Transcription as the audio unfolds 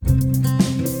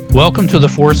Welcome to the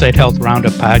Foresight Health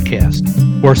Roundup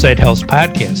podcast, Foresight Health's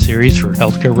podcast series for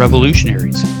healthcare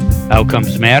revolutionaries.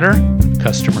 Outcomes matter,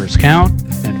 customers count,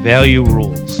 and value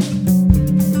rules.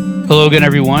 Hello again,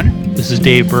 everyone. This is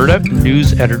Dave Burdup,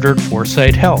 news editor at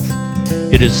Foresight Health.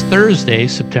 It is Thursday,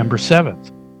 September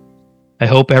 7th. I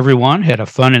hope everyone had a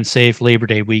fun and safe Labor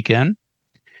Day weekend.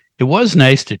 It was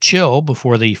nice to chill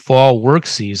before the fall work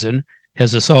season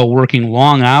has us all working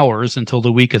long hours until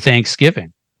the week of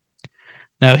Thanksgiving.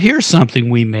 Now, here's something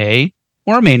we may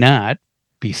or may not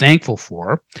be thankful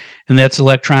for, and that's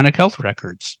electronic health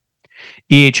records.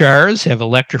 EHRs have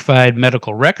electrified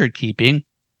medical record keeping,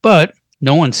 but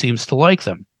no one seems to like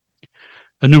them.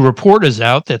 A new report is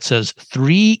out that says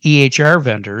 3 EHR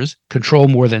vendors control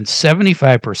more than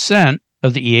 75%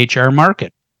 of the EHR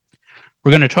market. We're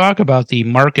going to talk about the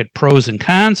market pros and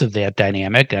cons of that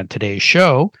dynamic on today's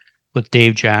show with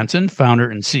Dave Johnson, founder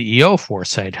and CEO of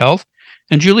Foresight Health,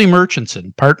 and Julie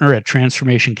Murchison, partner at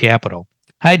Transformation Capital.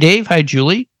 Hi, Dave. Hi,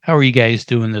 Julie. How are you guys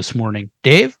doing this morning?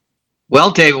 Dave?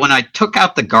 Well, Dave, when I took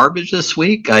out the garbage this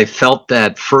week, I felt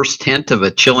that first hint of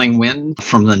a chilling wind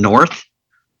from the north.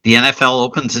 The NFL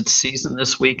opens its season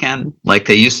this weekend. Like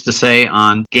they used to say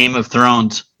on Game of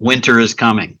Thrones, winter is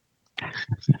coming.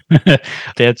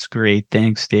 That's great.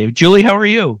 Thanks, Dave. Julie, how are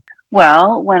you?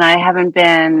 Well, when I haven't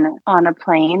been on a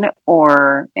plane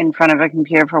or in front of a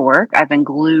computer for work, I've been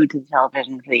glued to the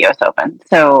television for the US Open.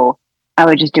 So I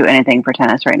would just do anything for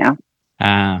tennis right now.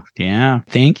 Yeah,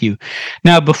 thank you.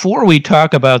 Now, before we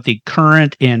talk about the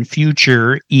current and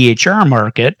future EHR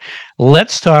market,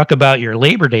 let's talk about your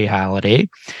Labor Day holiday.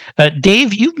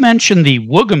 Dave, you've mentioned the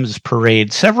Woogums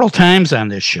Parade several times on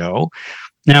this show.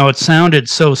 Now, it sounded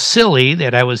so silly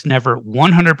that I was never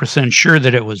 100% sure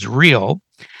that it was real.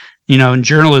 You know, in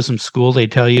journalism school, they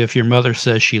tell you if your mother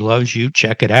says she loves you,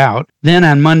 check it out. Then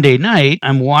on Monday night,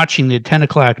 I'm watching the 10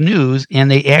 o'clock news, and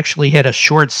they actually had a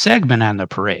short segment on the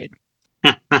parade.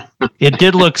 It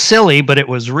did look silly, but it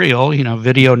was real. You know,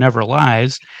 video never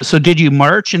lies. So did you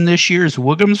march in this year's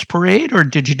Woogums Parade, or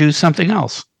did you do something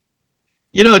else?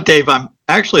 You know, Dave, I'm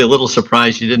actually a little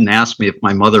surprised you didn't ask me if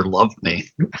my mother loved me.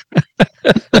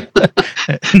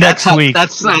 Next week.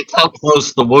 That's how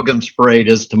close the Woogums Parade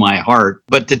is to my heart.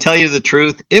 But to tell you the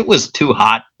truth, it was too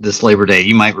hot this Labor Day.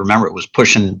 You might remember it was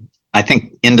pushing, I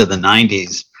think, into the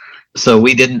 90s. So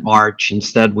we didn't march.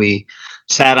 Instead, we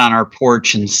sat on our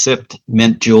porch and sipped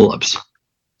mint juleps.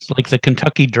 It's like the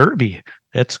Kentucky Derby.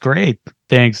 That's great.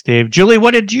 Thanks, Dave. Julie,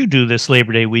 what did you do this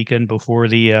Labor Day weekend before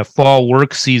the fall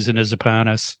work season is upon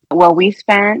us? Well, we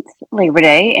spent Labor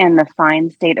Day in the fine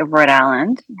state of Rhode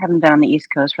Island. Haven't been on the East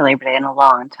Coast for Labor Day in a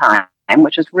long time,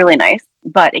 which was really nice.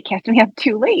 But it kept me up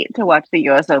too late to watch the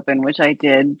US Open, which I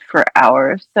did for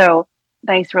hours. So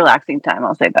nice, relaxing time,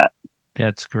 I'll say that.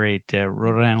 That's great.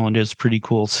 Rhode Island is a pretty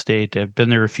cool state. I've been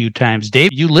there a few times.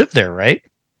 Dave, you live there, right?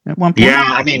 At one point? Yeah,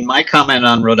 I mean, my comment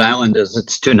on Rhode Island is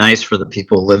it's too nice for the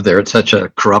people who live there. It's such a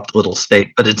corrupt little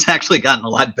state, but it's actually gotten a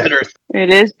lot better. It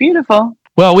is beautiful.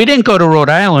 Well, we didn't go to Rhode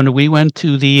Island. We went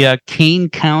to the Kane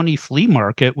County Flea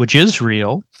Market, which is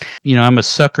real. You know, I'm a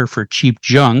sucker for cheap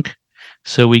junk.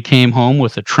 So we came home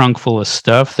with a trunk full of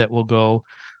stuff that will go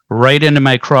right into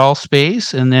my crawl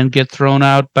space and then get thrown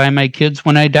out by my kids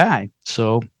when I die.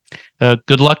 So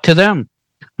good luck to them.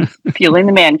 Fueling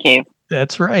the man cave.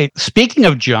 That's right. Speaking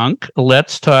of junk,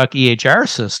 let's talk EHR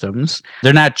systems.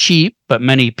 They're not cheap, but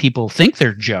many people think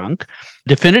they're junk.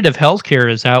 Definitive Healthcare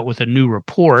is out with a new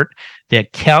report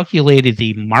that calculated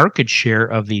the market share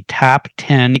of the top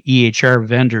 10 EHR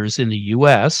vendors in the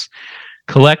U.S.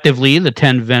 Collectively, the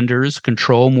 10 vendors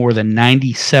control more than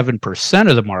 97%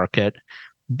 of the market,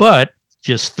 but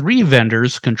just 3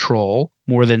 vendors control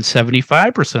more than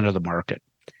 75% of the market.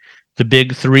 The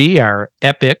big 3 are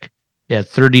Epic at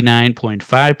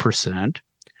 39.5%,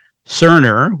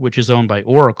 Cerner, which is owned by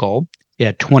Oracle,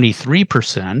 at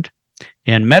 23%,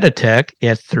 and Meditech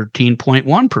at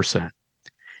 13.1%.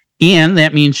 And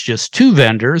that means just 2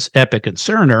 vendors, Epic and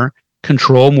Cerner,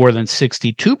 control more than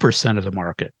 62% of the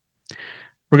market.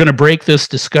 We're going to break this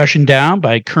discussion down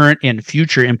by current and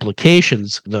future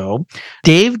implications, though.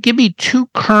 Dave, give me 2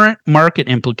 current market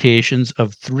implications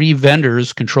of 3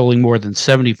 vendors controlling more than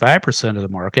 75% of the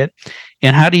market.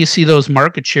 And how do you see those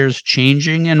market shares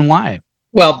changing and why?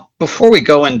 Well, before we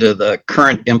go into the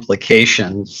current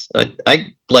implications,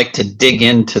 I'd like to dig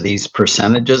into these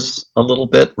percentages a little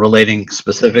bit, relating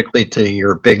specifically to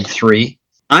your big 3.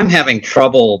 I'm having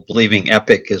trouble believing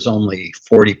Epic is only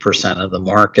 40% of the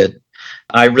market.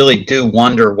 I really do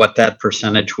wonder what that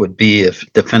percentage would be if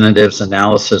Definitive's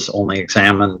analysis only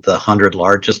examined the 100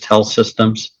 largest health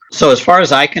systems. So as far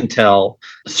as I can tell,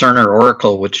 Cerner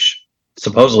Oracle, which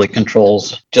supposedly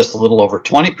controls just a little over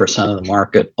 20% of the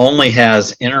market, only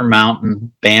has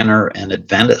Intermountain, Banner, and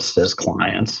Adventist as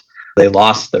clients. They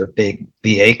lost their big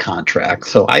VA contract.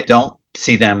 So I don't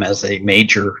see them as a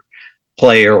major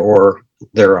player, or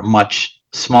they're a much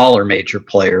smaller major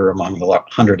player among the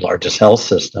 100 largest health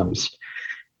systems.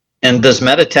 And does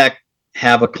Meditech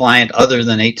have a client other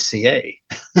than HCA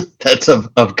that's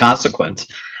of consequence?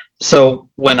 So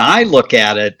when I look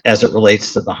at it as it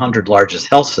relates to the 100 largest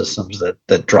health systems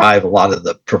that drive a lot of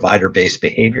the provider-based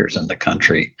behaviors in the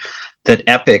country, that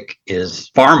Epic is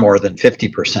far more than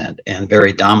 50% and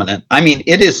very dominant. I mean,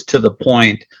 it is to the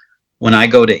point when I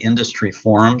go to industry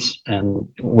forums and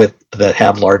that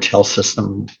have large health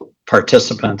system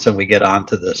participants, and we get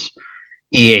onto this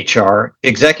EHR,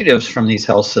 executives from these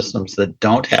health systems that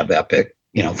don't have Epic,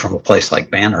 from a place like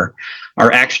Banner,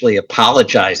 are actually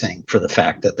apologizing for the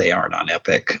fact that they aren't on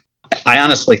Epic. I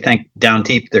honestly think down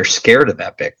deep they're scared of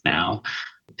Epic now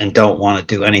and don't want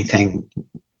to do anything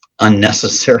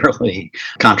unnecessarily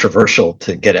controversial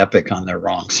to get Epic on their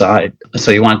wrong side.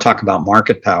 So you want to talk about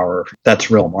market power,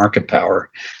 that's real market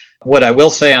power. What I will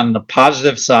say on the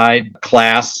positive side,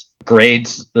 KLAS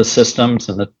grades the systems,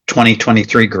 and the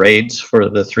 2023 grades for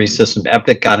the three systems.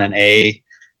 Epic got an A,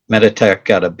 Meditech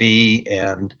got a B,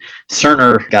 and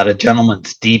Cerner got a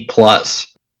gentleman's D+.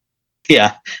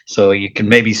 Yeah, so you can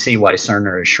maybe see why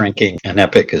Cerner is shrinking and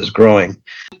Epic is growing.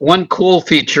 One cool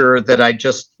feature that I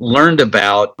just learned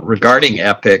about regarding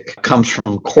Epic comes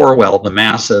from Corewell, the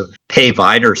massive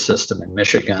payvider system in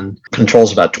Michigan,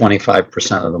 controls about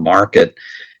 25% of the market.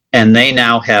 And they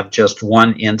now have just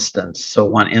one instance, so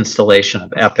one installation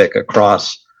of Epic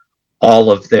across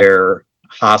all of their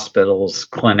hospitals,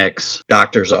 clinics,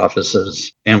 doctors'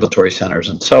 offices, ambulatory centers,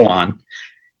 and so on.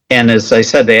 And as I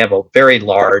said, they have a very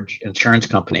large insurance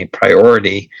company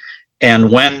priority. And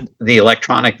when the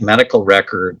electronic medical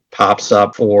record pops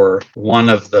up for one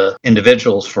of the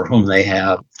individuals for whom they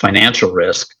have financial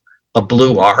risk, a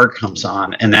blue R comes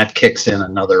on, and that kicks in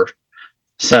another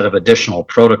set of additional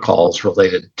protocols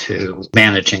related to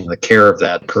managing the care of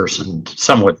that person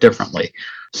somewhat differently.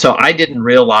 So I didn't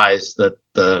realize that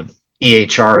the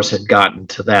EHRs had gotten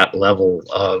to that level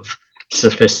of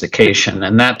sophistication,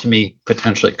 and that to me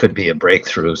potentially could be a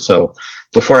breakthrough. So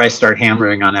before I start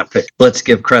hammering on Epic, let's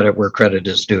give credit where credit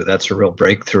is due. That's a real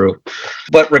breakthrough.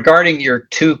 But regarding your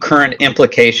two current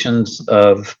implications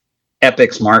of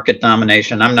Epic's market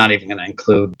domination, I'm not even going to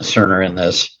include Cerner in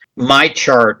this. My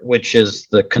chart, which is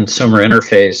the consumer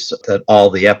interface that all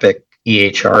the Epic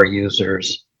EHR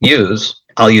users use,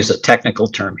 I'll use a technical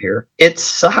term here, it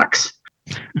sucks.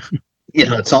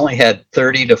 It's only had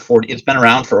 30 to 40, it's been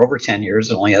around for over 10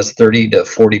 years. It only has 30 to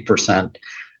 40%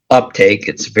 uptake.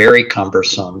 It's very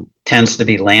cumbersome, tends to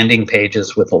be landing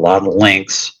pages with a lot of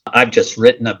links. I've just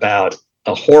written about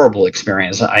a horrible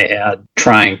experience I had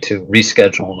trying to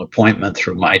reschedule an appointment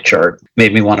through my chart.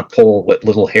 Made me want to pull what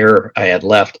little hair I had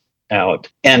left out.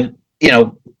 And,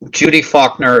 Judy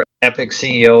Faulkner, Epic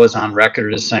CEO, is on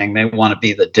record as saying they want to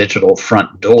be the digital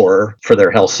front door for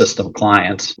their health system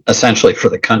clients, essentially for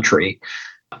the country.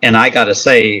 And I got to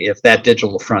say, if that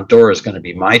digital front door is going to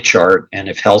be my chart, and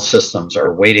if health systems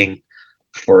are waiting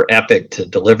for Epic to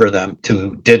deliver them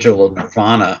to digital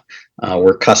nirvana,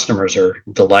 where customers are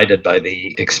delighted by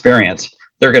the experience,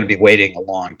 they're going to be waiting a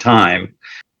long time.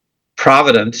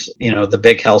 Providence, the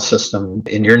big health system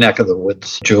in your neck of the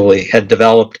woods, Julie, had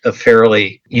developed a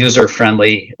fairly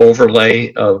user-friendly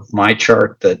overlay of my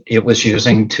chart that it was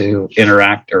using to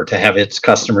interact, or to have its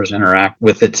customers interact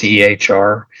with its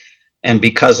EHR. And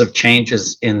because of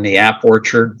changes in the App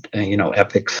Orchard,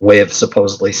 Epic's way of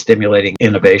supposedly stimulating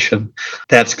innovation,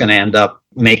 that's going to end up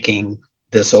making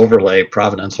this overlay,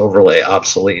 Providence overlay,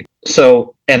 obsolete.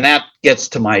 So, and that gets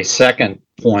to my second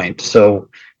point.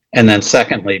 And then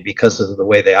secondly, because of the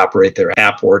way they operate their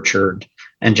App Orchard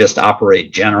and just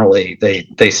operate generally,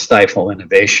 they stifle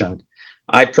innovation.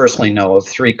 I personally know of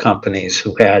 3 companies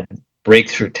who had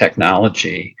breakthrough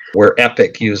technology where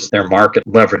Epic used their market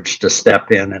leverage to step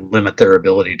in and limit their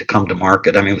ability to come to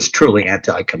market. I mean, it was truly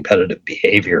anti-competitive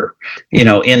behavior.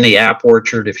 In the App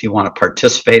Orchard, if you want to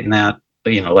participate in that,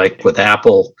 like with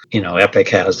Apple, Epic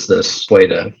has this way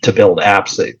to build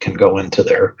apps that can go into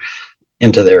their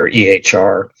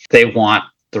EHR. They want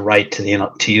the right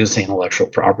to use the intellectual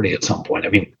property at some point. I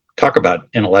mean, talk about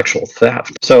intellectual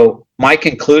theft. So my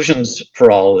conclusions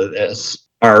for all of this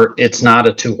are, it's not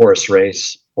a 2-horse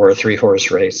race or a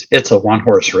 3-horse race. It's a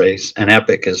 1-horse race, and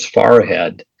Epic is far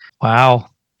ahead. Wow.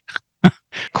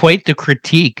 Quite the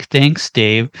critique. Thanks,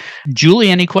 Dave. Julie,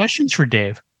 any questions for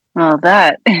Dave? Well,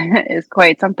 that is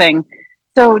quite something.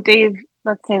 So, Dave,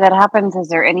 let's say that happens. Is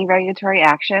there any regulatory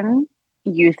action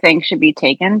you think should be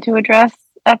taken to address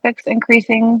Epic's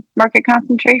increasing market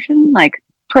concentration? Like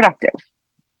productive.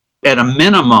 At a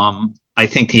minimum, I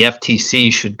think the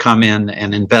FTC should come in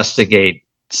and investigate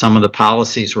some of the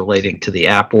policies relating to the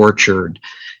app orchard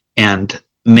and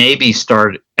maybe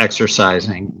start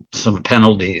exercising some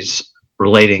penalties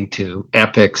relating to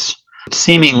Epic's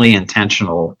seemingly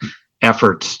intentional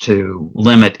efforts to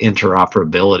limit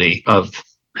interoperability of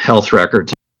health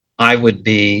records. I would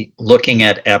be looking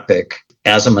at Epic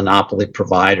as a monopoly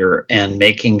provider and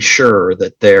making sure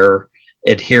that they're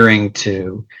adhering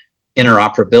to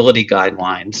interoperability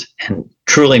guidelines and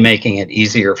truly making it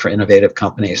easier for innovative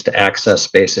companies to access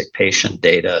basic patient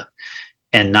data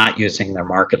and not using their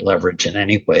market leverage in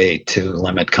any way to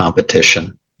limit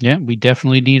competition. Yeah, we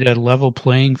definitely need a level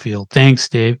playing field. Thanks,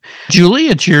 Dave. Julie,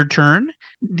 it's your turn.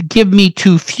 Give me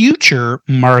 2 future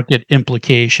market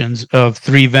implications of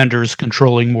 3 vendors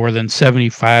controlling more than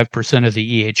 75% of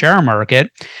the EHR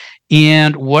market.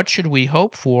 And what should we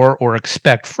hope for or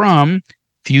expect from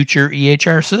future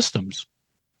EHR systems?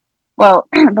 Well,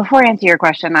 before I answer your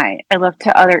question, I look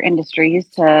to other industries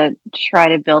to try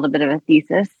to build a bit of a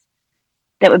thesis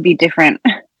that would be different.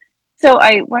 So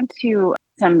I went to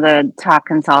some of the top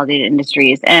consolidated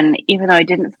industries, and even though I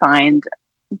didn't find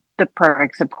the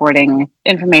perfect supporting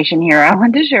information here, I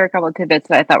wanted to share a couple of tidbits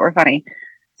that I thought were funny.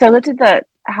 So I looked at the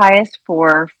highest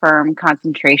 4 firm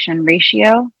concentration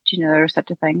ratio. Do you know there was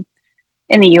such a thing?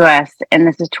 In the US, and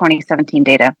this is 2017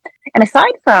 data. And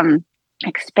aside from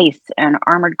like space and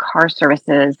armored car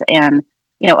services and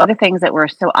other things that were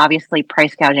so obviously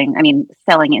price gouging,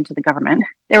 selling into the government,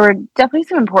 there were definitely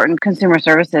some important consumer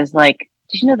services. Like,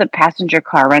 did you know that passenger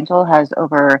car rental has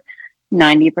over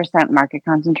 90% market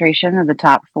concentration of the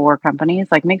top 4 companies?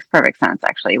 Like, makes perfect sense,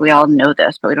 actually. We all know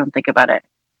this, but we don't think about it.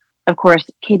 Of course,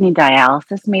 kidney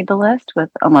dialysis made the list with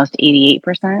almost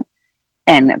 88%.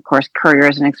 And of course,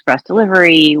 couriers and express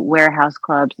delivery, warehouse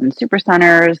clubs and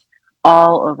supercenters,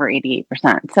 all over 88%.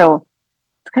 So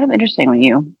it's kind of interesting when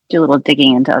you do a little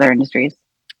digging into other industries,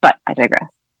 but I digress.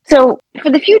 So for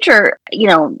the future,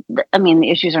 the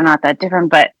issues are not that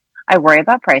different, but I worry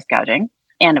about price gouging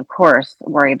and of course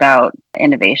worry about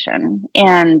innovation.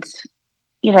 And,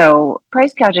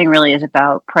 price gouging really is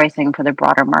about pricing for the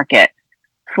broader market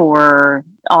for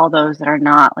all those that are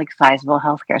not like sizable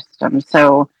healthcare systems.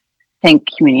 So think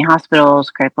community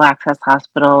hospitals, critical access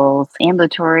hospitals,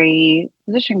 ambulatory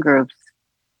physician groups,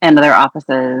 and other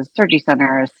offices, surgery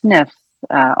centers, SNFs,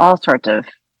 all sorts of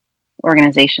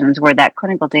organizations where that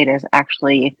clinical data is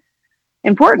actually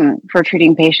important for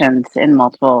treating patients in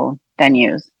multiple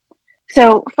venues.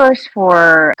 So first,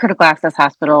 for critical access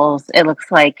hospitals, it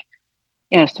looks like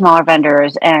smaller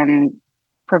vendors and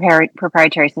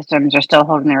proprietary systems are still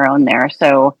holding their own there.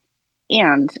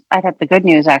 And I thought the good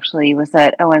news actually was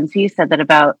that ONC said that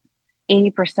about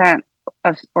 80%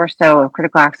 or so of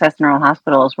critical access in rural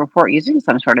hospitals report using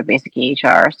some sort of basic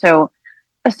EHR. So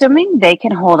assuming they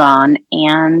can hold on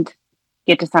and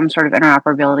get to some sort of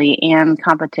interoperability and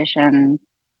competition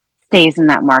stays in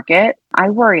that market,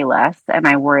 I worry less, and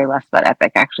I worry less about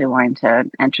Epic actually wanting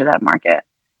to enter that market.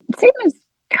 Same is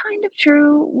kind of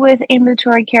true with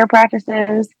ambulatory care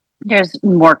practices. There's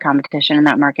more competition in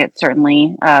that market,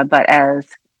 certainly, but as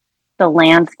the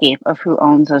landscape of who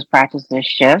owns those practices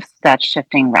shifts, that's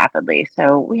shifting rapidly.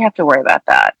 So we have to worry about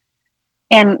that.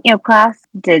 And, KLAS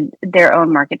did their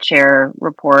own market share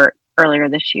report earlier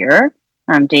this year.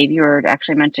 Dave, you were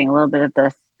actually mentioning a little bit of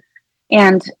this.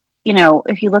 And,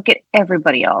 if you look at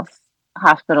everybody else,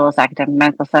 hospitals, academic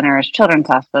medical centers, children's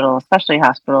hospitals, specialty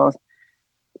hospitals,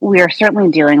 we are certainly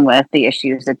dealing with the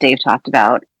issues that Dave talked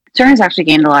about. Cerner's actually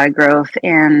gained a lot of growth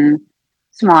in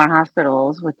smaller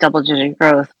hospitals with double-digit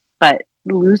growth, but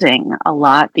losing a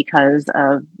lot because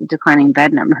of declining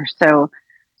bed numbers. So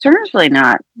Cerner's really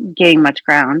not gaining much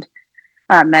ground.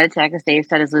 Meditech, as Dave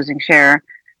said, is losing share.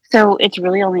 So it's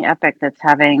really only Epic that's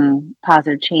having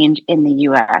positive change in the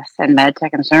U.S. And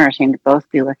Meditech and Cerner seem to both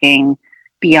be looking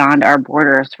beyond our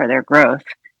borders for their growth.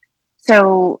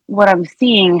 So what I'm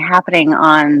seeing happening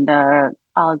on the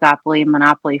oligopoly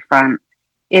monopoly front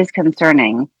is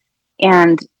concerning.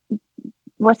 And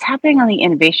what's happening on the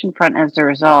innovation front as a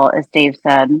result, as Dave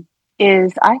said,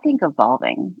 is, I think,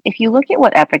 evolving. If you look at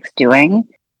what Epic's doing,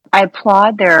 I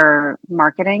applaud their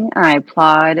marketing and I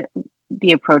applaud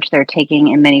the approach they're taking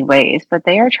in many ways, but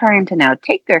they are trying to now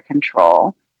take their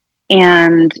control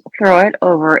and throw it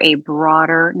over a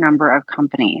broader number of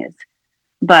companies,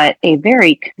 but a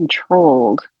very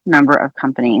controlled number of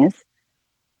companies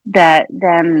that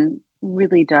then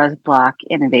really does block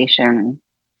innovation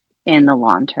in the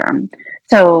long term.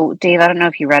 So, Dave, I don't know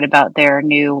if you read about their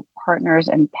new Partners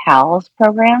and Pals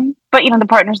program. But, the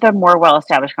partners, they're more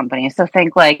well-established companies. So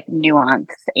think like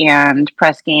Nuance and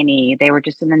Press Ganey. They were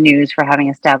just in the news for having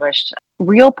established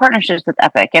real partnerships with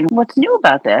Epic. And what's new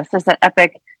about this is that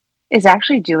Epic is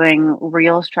actually doing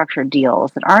real structured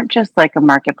deals that aren't just like a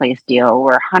marketplace deal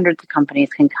where hundreds of companies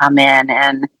can come in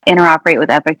and interoperate with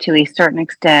Epic to a certain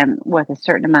extent with a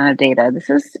certain amount of data. This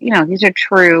is, these are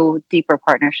true, deeper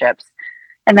partnerships.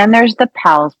 And then there's the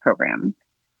PALS program,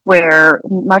 where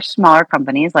much smaller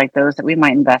companies like those that we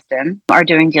might invest in are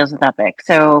doing deals with Epic.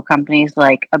 So companies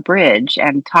like Abridge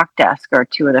and TalkDesk are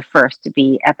two of the first to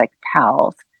be Epic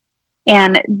PALs.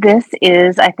 And this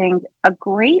is, I think, a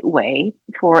great way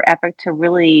for Epic to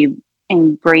really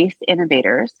embrace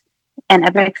innovators. And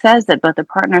Epic says that both the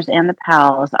partners and the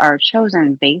PALs are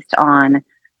chosen based on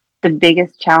the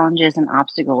biggest challenges and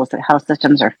obstacles that health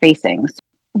systems are facing.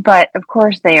 But of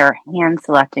course, they are hand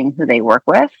selecting who they work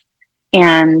with.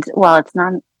 And while it's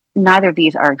neither of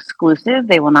these are exclusive,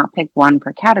 they will not pick one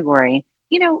per category.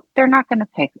 They're not going to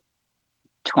pick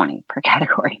 20 per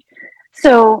category.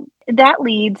 So that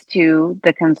leads to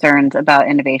the concerns about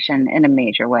innovation in a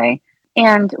major way.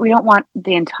 And we don't want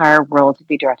the entire world to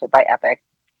be directed by Epic.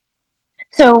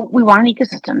 So we want an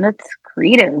ecosystem that's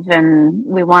creative, and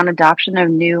we want adoption of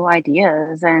new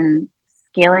ideas and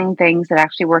scaling things that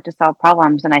actually work to solve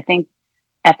problems. And I think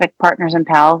Epic Partners and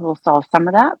Pals will solve some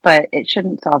of that, but it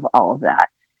shouldn't solve all of that.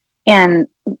 And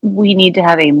we need to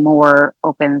have a more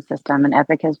open system. And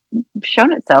Epic has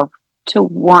shown itself to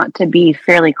want to be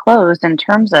fairly closed in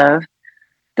terms of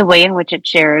the way in which it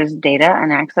shares data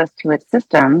and access to its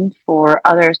system for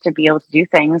others to be able to do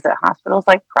things that hospitals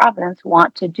like Providence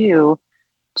want to do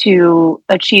to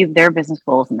achieve their business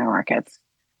goals in their markets.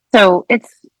 So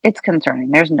it's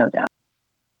concerning. There's no doubt.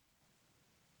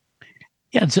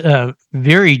 Yeah, it's a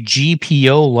very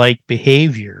GPO-like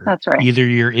behavior. That's right. Either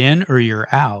you're in or you're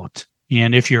out.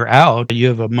 And if you're out, you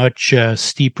have a much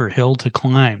steeper hill to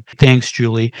climb. Thanks,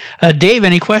 Julie. Dave,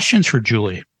 any questions for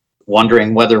Julie?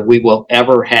 Wondering whether we will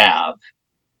ever have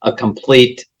a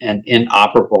complete and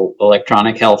inoperable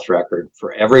electronic health record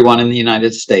for everyone in the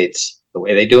United States, the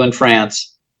way they do in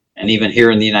France, and even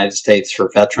here in the United States for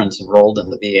veterans enrolled in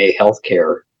the VA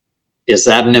healthcare. Is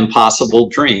that an impossible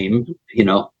dream?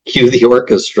 Cue the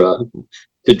orchestra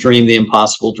to dream the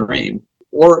impossible dream.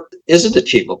 Or is it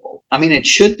achievable? I mean, it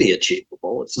should be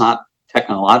achievable. It's not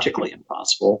technologically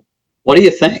impossible. What do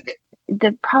you think?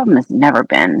 The problem has never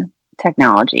been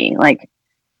technology. Like,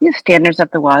 we have standards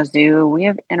up the wazoo. We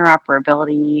have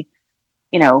interoperability,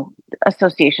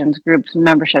 associations, groups,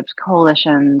 memberships,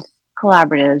 coalitions,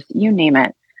 collaboratives, you name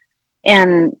it.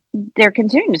 And they're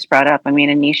continuing to sprout up. I mean,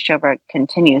 Anish Chopra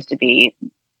continues to be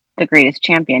the greatest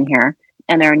champion here,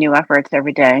 and there are new efforts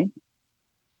every day.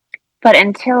 But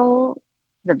until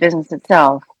the business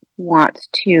itself wants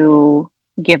to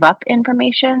give up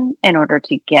information in order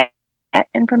to get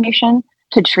information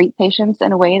to treat patients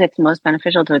in a way that's most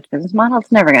beneficial to its business model,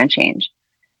 it's never going to change.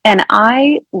 And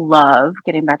I love,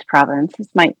 getting back to Providence,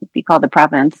 this might be called the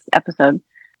Providence episode,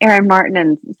 Aaron Martin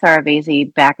and Sarah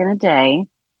Vasey back in the day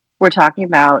were talking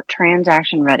about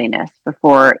transaction readiness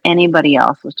before anybody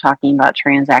else was talking about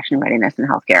transaction readiness in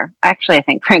healthcare. Actually, I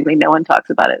think, frankly, no one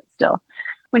talks about it still.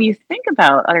 When you think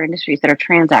about other industries that are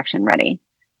transaction ready,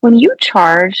 when you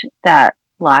charge that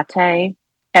latte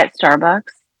at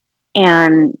Starbucks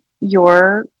and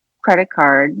your credit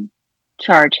card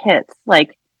charge hits,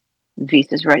 like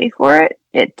Visa's ready for it,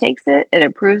 it takes it, it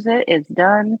approves it, it's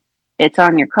done, it's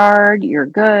on your card, you're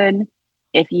good.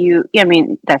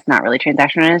 That's not really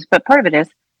transaction readiness, but part of it is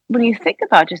when you think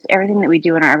about just everything that we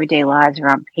do in our everyday lives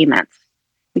around payments,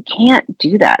 we can't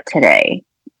do that today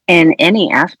in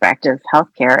any aspect of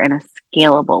healthcare in a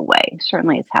scalable way.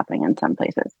 Certainly it's happening in some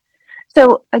places.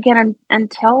 So again,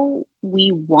 until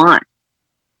we want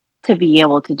to be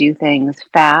able to do things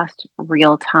fast,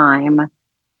 real time,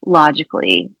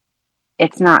 logically,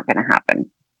 it's not going to happen.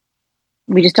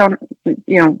 We just don't,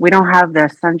 we don't have the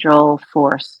central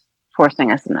force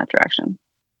forcing us in that direction.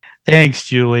 Thanks,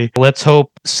 Julie. Let's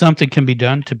hope something can be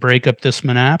done to break up this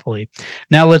monopoly.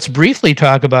 Now, let's briefly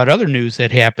talk about other news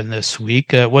that happened this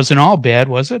week. It wasn't all bad,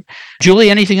 was it? Julie,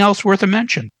 anything else worth a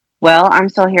mention? Well, I'm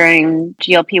still hearing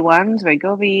GLP-1s,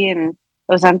 Wegovy, and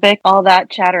Ozempic, all that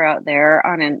chatter out there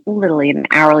on literally an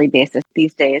hourly basis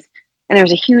these days. And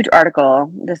there's a huge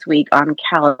article this week on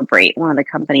Calibrate, one of the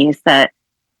companies that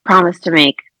promised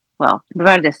to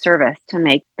provided a service to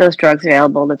make those drugs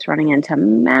available that's running into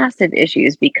massive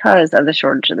issues because of the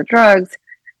shortage of the drugs,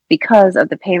 because of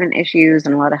the payment issues,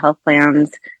 and a lot of health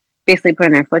plans basically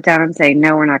putting their foot down and saying,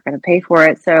 no, we're not going to pay for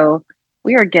it. So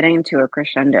we are getting to a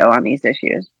crescendo on these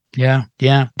issues. Yeah.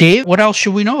 Dave, what else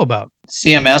should we know about?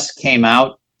 CMS came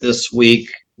out this week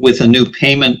with a new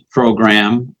payment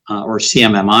program, or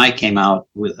CMMI came out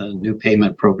with a new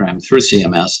payment program through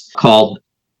CMS called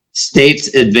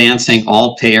States Advancing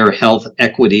All-Payer Health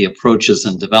Equity Approaches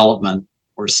and Development,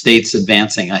 or States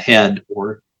Advancing Ahead,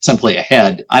 or simply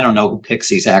Ahead. I don't know who picks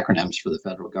these acronyms for the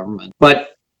federal government,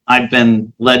 but I've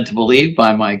been led to believe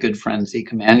by my good friend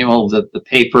Zeke Emanuel that the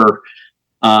paper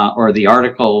or the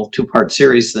article, two-part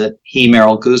series that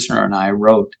Merrill Gusner and I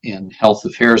wrote in Health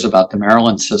Affairs about the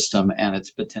Maryland system and its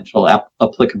potential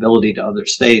applicability to other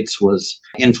states was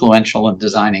influential in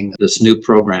designing this new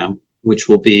program, which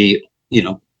will be,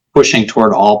 pushing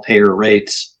toward all payer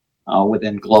rates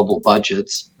within global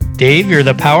budgets. Dave, you're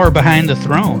the power behind the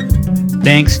throne.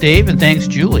 Thanks, Dave, and thanks,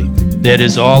 Julie. That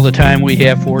is all the time we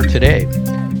have for today.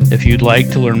 If you'd like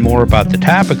to learn more about the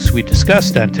topics we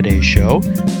discussed on today's show,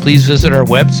 please visit our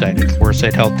website at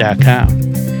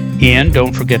foresightshealth.com. And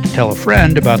don't forget to tell a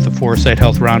friend about the Foresight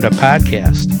Health Roundup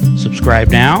podcast. Subscribe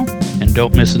now and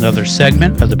don't miss another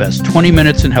segment of the best 20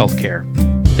 minutes in healthcare.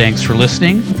 Thanks for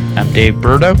listening. I'm Dave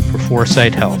Berta for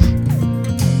Foresight Health.